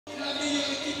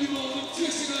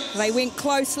They went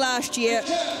close last year,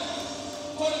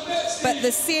 but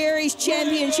the series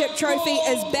championship trophy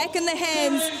is back in the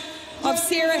hands of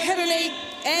Sarah Hirini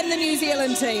and the New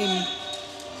Zealand team.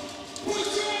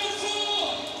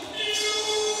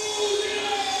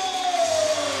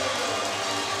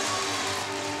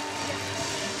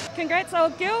 Congrats,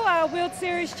 old girl, World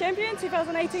Series champion,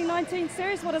 2018-19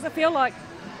 series. What does it feel like?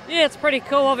 Yeah, it's pretty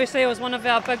cool. Obviously, it was one of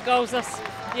our big goals this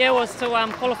year was to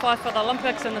qualify for the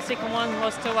Olympics, and the second one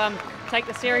was to take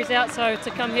the series out. So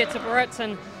to come here to Biarritz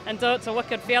and do it's a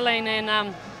wicked feeling,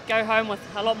 and go home with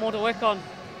a lot more to work on.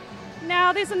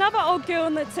 Now, there's another old girl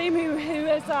in the team who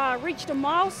has reached a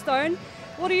milestone.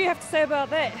 What do you have to say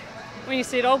about that? When you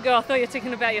said old girl, I thought you were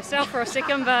talking about yourself for a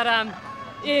second, but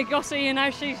yeah, Gossie, you know,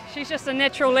 she's just a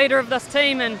natural leader of this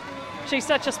team, and she's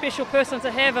such a special person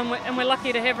to have, and we're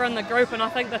lucky to have her in the group. And I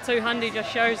think the 200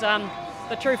 just shows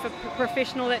the true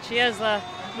professional that she is, the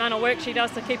amount of work she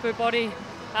does to keep her body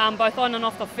both on and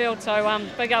off the field. So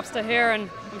big ups to her, and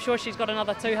I'm sure she's got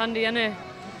another 200 in her.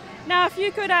 Now, if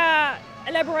you could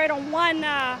elaborate on one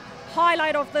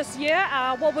highlight of this year,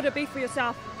 what would it be for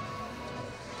yourself?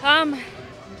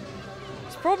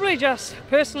 It's probably just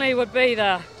personally would be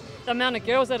the amount of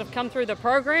girls that have come through the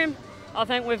program. I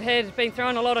think we've been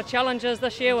through a lot of challenges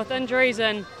this year with injuries,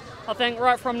 and I think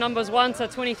right from numbers 1 to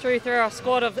 23 through our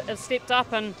squad have stepped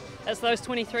up, and it's those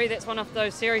 23 that's won off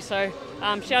those series. So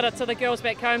shout out to the girls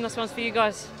back home. This one's for you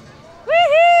guys.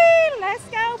 Woohoo! Let's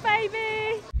go, baby!